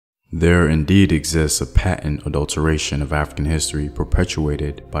There indeed exists a patent adulteration of African history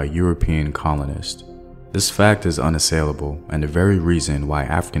perpetuated by European colonists. This fact is unassailable and the very reason why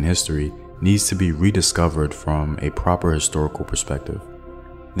African history needs to be rediscovered from a proper historical perspective.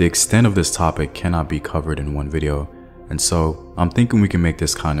 The extent of this topic cannot be covered in one video, and so I'm thinking we can make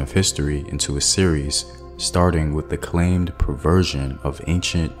this kind of history into a series, starting with the claimed perversion of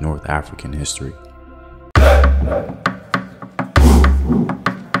ancient North African history.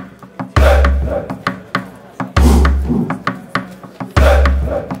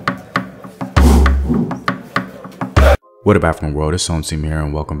 What up, African world? It's Team here,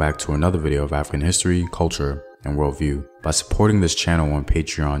 and welcome back to another video of African history, culture, and worldview. By supporting this channel on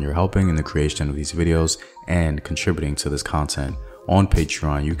Patreon, you're helping in the creation of these videos and contributing to this content. On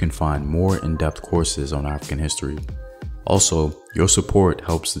Patreon, you can find more in-depth courses on African history. Also, your support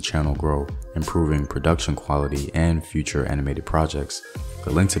helps the channel grow, improving production quality and future animated projects.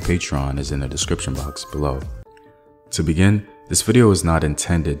 The link to Patreon is in the description box below. To begin, this video is not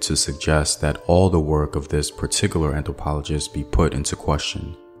intended to suggest that all the work of this particular anthropologist be put into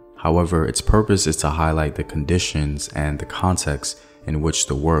question. However, its purpose is to highlight the conditions and the context in which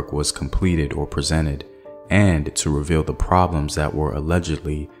the work was completed or presented, and to reveal the problems that were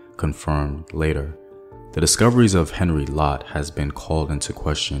allegedly confirmed later. The discoveries of Henry Lott has been called into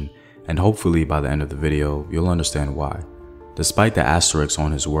question, and hopefully by the end of the video, you'll understand why. Despite the asterisks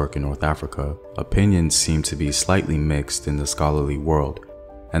on his work in North Africa, opinions seem to be slightly mixed in the scholarly world,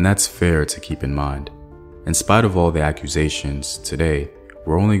 and that's fair to keep in mind. In spite of all the accusations, today,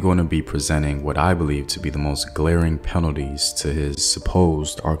 we're only going to be presenting what I believe to be the most glaring penalties to his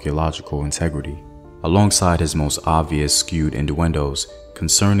supposed archaeological integrity, alongside his most obvious skewed innuendos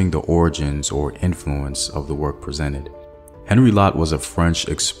concerning the origins or influence of the work presented. Henry Lott was a French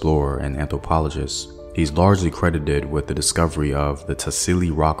explorer and anthropologist. He's largely credited with the discovery of the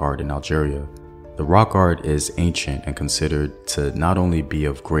Tassili rock art in Algeria. The rock art is ancient and considered to not only be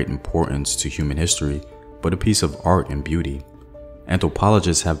of great importance to human history, but a piece of art and beauty.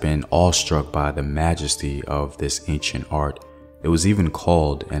 Anthropologists have been awestruck by the majesty of this ancient art. It was even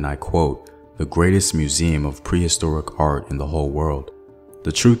called, and I quote, "the greatest museum of prehistoric art in the whole world."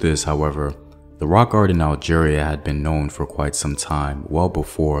 The truth is, however, the rock art in Algeria had been known for quite some time, well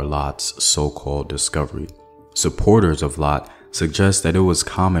before Lott's so-called discovery. Supporters of Lott suggest that it was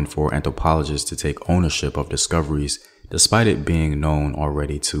common for anthropologists to take ownership of discoveries despite it being known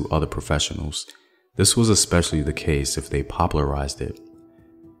already to other professionals. This was especially the case if they popularized it.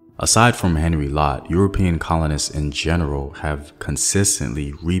 Aside from Henry Lott, European colonists in general have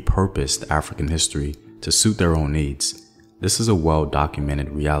consistently repurposed African history to suit their own needs. This is a well-documented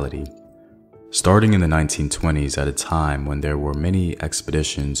reality. Starting in the 1920s, at a time when there were many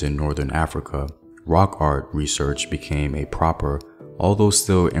expeditions in northern Africa, rock art research became a proper, although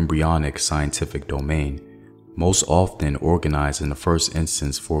still embryonic scientific domain, most often organized in the first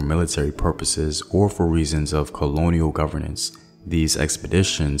instance for military purposes or for reasons of colonial governance. These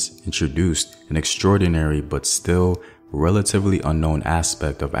expeditions introduced an extraordinary but still relatively unknown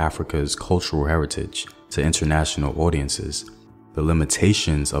aspect of Africa's cultural heritage to international audiences. The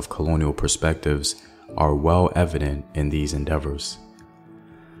limitations of colonial perspectives are well evident in these endeavors.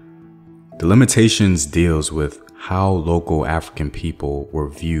 The limitations deals with how local African people were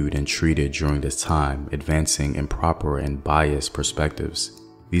viewed and treated during this time, advancing improper and biased perspectives.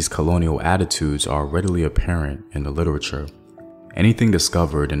 These colonial attitudes are readily apparent in the literature. Anything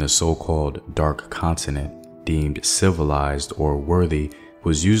discovered in the so-called Dark Continent deemed civilized or worthy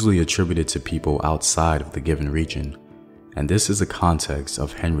was usually attributed to people outside of the given region. And this is the context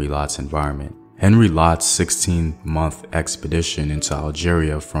of Henry Lott's environment. Henry Lott's 16-month expedition into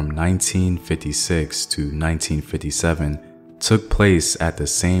Algeria from 1956 to 1957 took place at the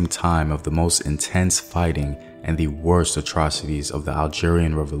same time of the most intense fighting and the worst atrocities of the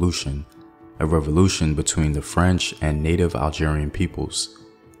Algerian Revolution, a revolution between the French and native Algerian peoples.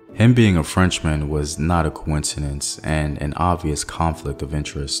 Him being a Frenchman was not a coincidence and an obvious conflict of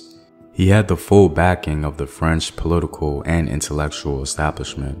interest. He had the full backing of the French political and intellectual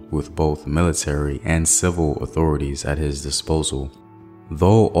establishment, with both military and civil authorities at his disposal.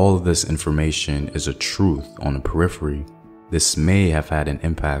 Though all of this information is a truth on the periphery, this may have had an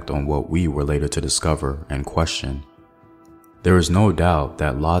impact on what we were later to discover and question. There is no doubt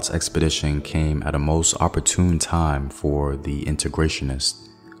that Lott's expedition came at a most opportune time for the integrationists.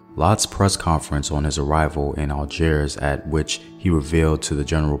 Lott's press conference on his arrival in Algiers, at which he revealed to the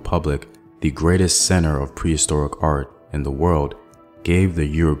general public the greatest center of prehistoric art in the world, gave the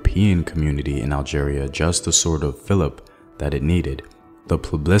European community in Algeria just the sort of fillip that it needed. The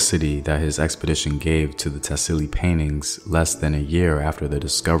publicity that his expedition gave to the Tassili paintings less than a year after the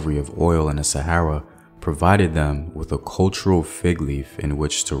discovery of oil in the Sahara provided them with a cultural fig leaf in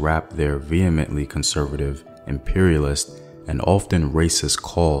which to wrap their vehemently conservative, imperialist, and often racist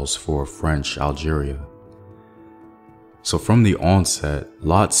calls for French Algeria. So from the onset,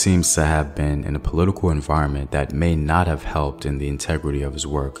 Lot seems to have been in a political environment that may not have helped in the integrity of his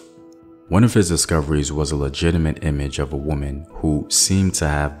work. One of his discoveries was a legitimate image of a woman who seemed to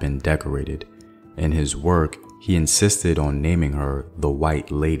have been decorated. In his work, he insisted on naming her the White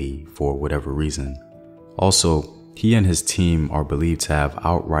Lady for whatever reason. Also, he and his team are believed to have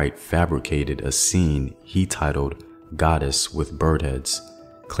outright fabricated a scene he titled Goddess with Bird Heads,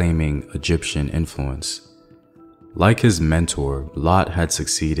 claiming Egyptian influence. Like his mentor, Lot had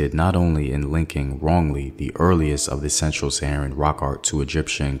succeeded not only in linking wrongly the earliest of the Central Saharan rock art to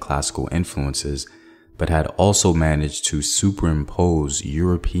Egyptian classical influences, but had also managed to superimpose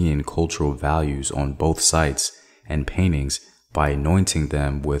European cultural values on both sites and paintings by anointing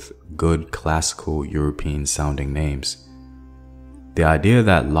them with good classical European-sounding names. The idea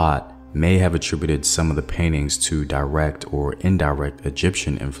that Lot may have attributed some of the paintings to direct or indirect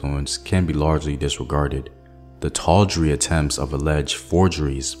Egyptian influence can be largely disregarded. The tawdry attempts of alleged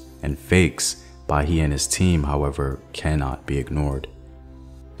forgeries and fakes by he and his team, however, cannot be ignored.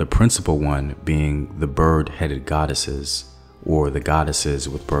 The principal one being the bird-headed goddesses, or the goddesses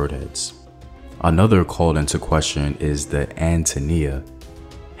with bird heads. Another called into question is the Antonia.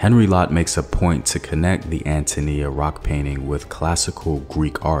 Henry Lot makes a point to connect the Antonia rock painting with classical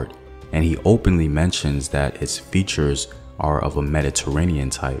Greek art, and he openly mentions that its features are of a Mediterranean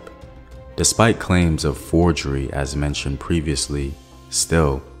type. Despite claims of forgery as mentioned previously,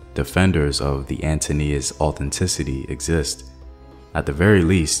 still, defenders of the Antonia's authenticity exist. At the very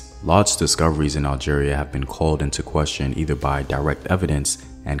least, Lot's discoveries in Algeria have been called into question either by direct evidence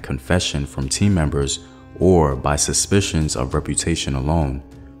and confession from team members or by suspicions of reputation alone.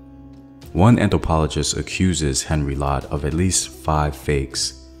 One anthropologist accuses Henry Lot of at least 5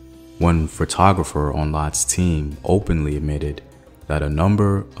 fakes. One photographer on Lot's team openly admitted that a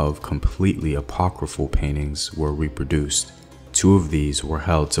number of completely apocryphal paintings were reproduced. 2 of these were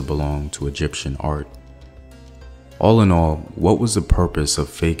held to belong to Egyptian art. All in all, what was the purpose of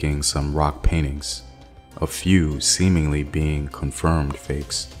faking some rock paintings? A few seemingly being confirmed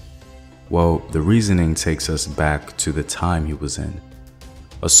fakes. Well, the reasoning takes us back to the time he was in.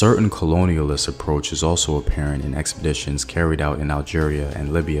 A certain colonialist approach is also apparent in expeditions carried out in Algeria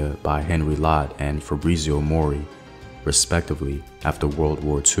and Libya by Henry Lot and Fabrizio Mori, respectively, after World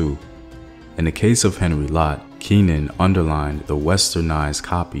War II. In the case of Henry Lot, Keenan underlined the westernized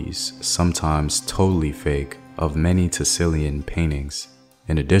copies, sometimes totally fake, of many Tassilian paintings.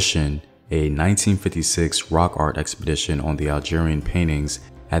 In addition, a 1956 rock art expedition on the Algerian paintings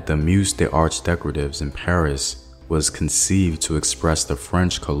at the Musée des Arts Décoratifs in Paris was conceived to express the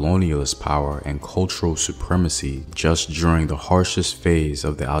French colonialist power and cultural supremacy just during the harshest phase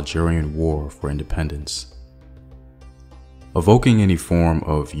of the Algerian War for Independence. Evoking any form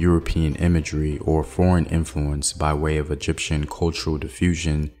of European imagery or foreign influence by way of Egyptian cultural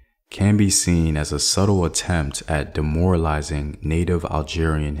diffusion can be seen as a subtle attempt at demoralizing native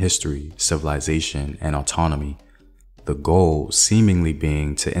Algerian history, civilization, and autonomy, the goal seemingly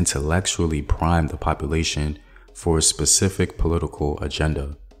being to intellectually prime the population for a specific political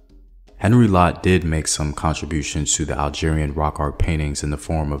agenda. Henry Lot did make some contributions to the Algerian rock art paintings in the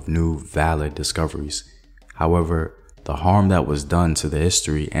form of new, valid discoveries. However, the harm that was done to the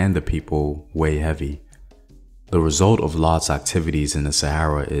history and the people weigh heavy. The result of Lot's activities in the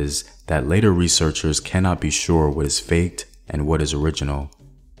Sahara is that later researchers cannot be sure what is faked and what is original,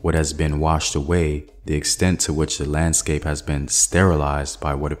 what has been washed away, the extent to which the landscape has been sterilized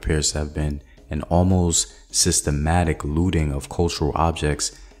by what appears to have been an almost systematic looting of cultural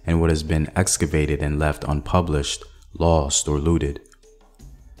objects, and what has been excavated and left unpublished, lost, or looted.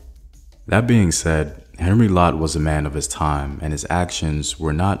 That being said, Henry Lot was a man of his time, and his actions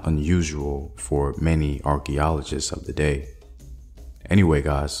were not unusual for many archaeologists of the day. Anyway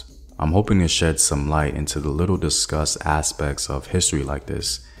guys, I'm hoping to shed some light into the little discussed aspects of history like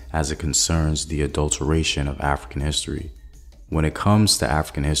this as it concerns the adulteration of African history. When it comes to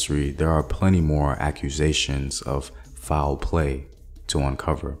African history, there are plenty more accusations of foul play to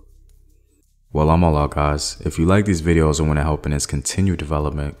uncover. Well, I'm all out guys. If you like these videos and want to help in its continued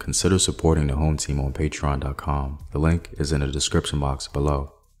development, consider supporting the home team on patreon.com. The link is in the description box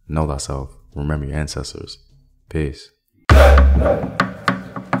below. Know thyself. Remember your ancestors. Peace.